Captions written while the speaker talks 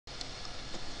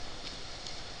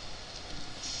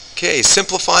Okay,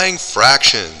 simplifying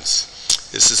fractions.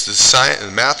 This is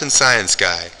the math and science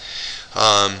guy.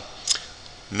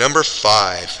 Number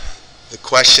 5. The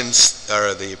questions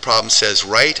or the problem says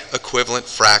write equivalent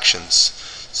fractions.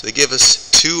 So they give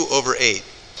us 2 over 8.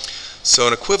 So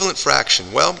an equivalent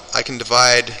fraction, well, I can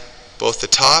divide both the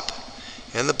top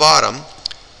and the bottom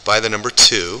by the number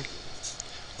 2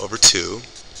 over 2.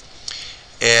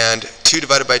 And 2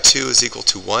 divided by 2 is equal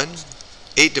to 1.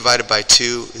 8 divided by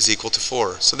 2 is equal to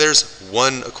 4. So there's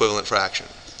one equivalent fraction.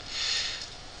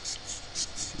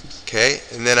 Okay,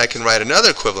 and then I can write another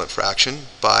equivalent fraction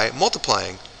by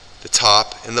multiplying the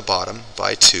top and the bottom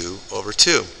by 2 over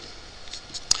 2.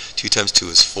 2 times 2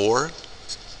 is 4.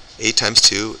 8 times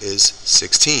 2 is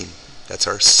 16. That's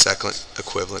our second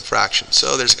equivalent fraction.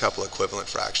 So there's a couple equivalent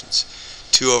fractions.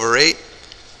 2 over 8,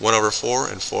 1 over 4,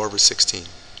 and 4 over 16.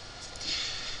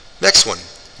 Next one,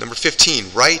 number 15,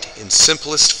 write in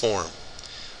simplest form.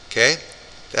 Okay,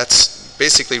 that's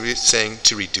basically saying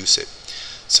to reduce it.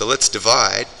 So let's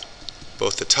divide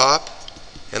both the top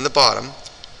and the bottom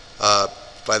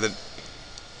by the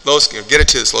lowest, get it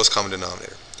to its lowest common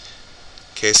denominator.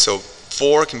 Okay, so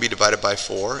 4 can be divided by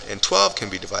 4 and 12 can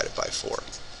be divided by 4.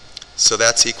 So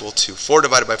that's equal to 4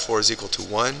 divided by 4 is equal to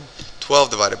 1. 12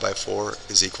 divided by 4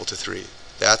 is equal to 3.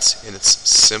 That's in its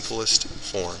simplest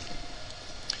form.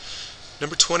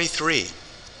 Number 23,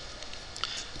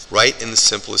 write in the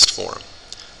simplest form.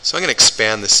 So I'm going to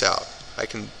expand this out. I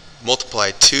can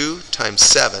multiply 2 times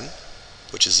 7,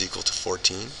 which is equal to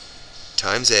 14,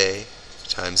 times A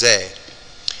times A.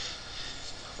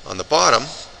 On the bottom,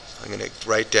 I'm going to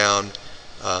write down,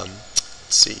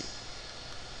 let's see,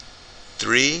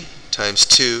 3 times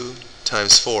 2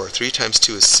 times 4. 3 times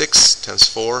 2 is 6, times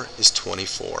 4 is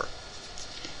 24.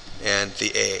 And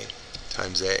the A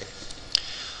times A.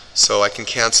 So I can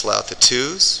cancel out the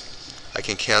 2's, I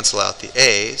can cancel out the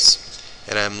A's,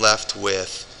 and I'm left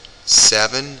with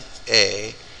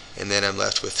 7A, and then I'm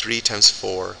left with 3 times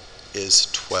 4 is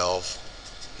 12.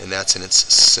 And that's in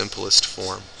its simplest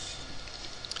form.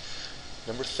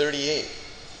 Number 38.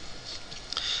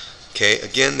 Okay,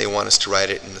 again, they want us to write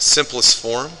it in the simplest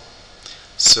form.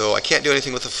 So I can't do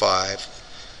anything with a 5,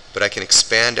 but I can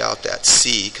expand out that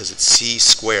C, because it's C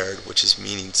squared, which is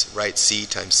meaning write C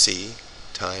times C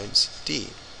times D.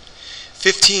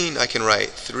 15, I can write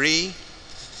 3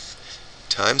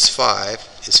 times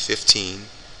 5 is 15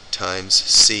 times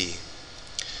C.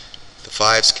 The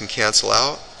 5's can cancel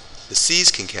out, the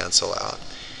C's can cancel out,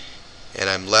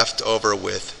 and I'm left over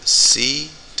with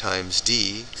C times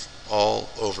D all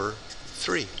over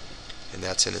 3. And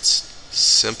that's in its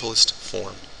simplest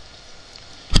form.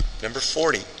 Number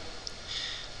 40.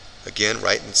 Again,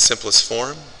 write in simplest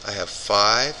form. I have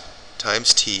 5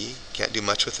 times T, can't do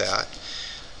much with that.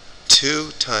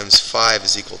 2 times 5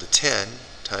 is equal to 10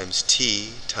 times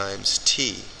T times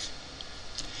T.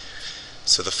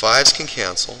 So the 5's can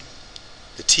cancel,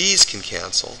 the T's can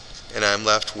cancel, and I'm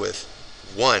left with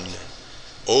 1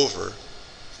 over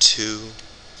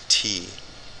 2T.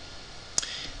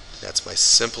 That's my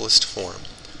simplest form.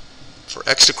 For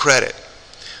extra credit,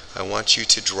 I want you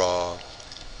to draw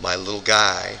my little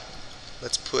guy.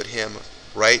 Let's put him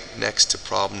right next to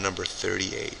problem number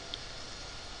 38.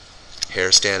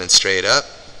 Hair standing straight up,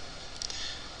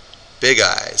 big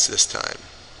eyes this time,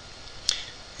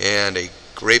 and a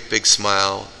great big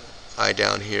smile, eye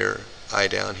down here,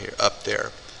 up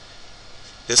there.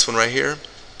 This one right here,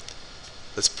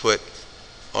 let's put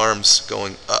arms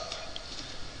going up.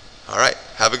 Alright,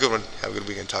 have a good one. Have a good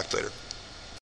weekend. Talk to you later.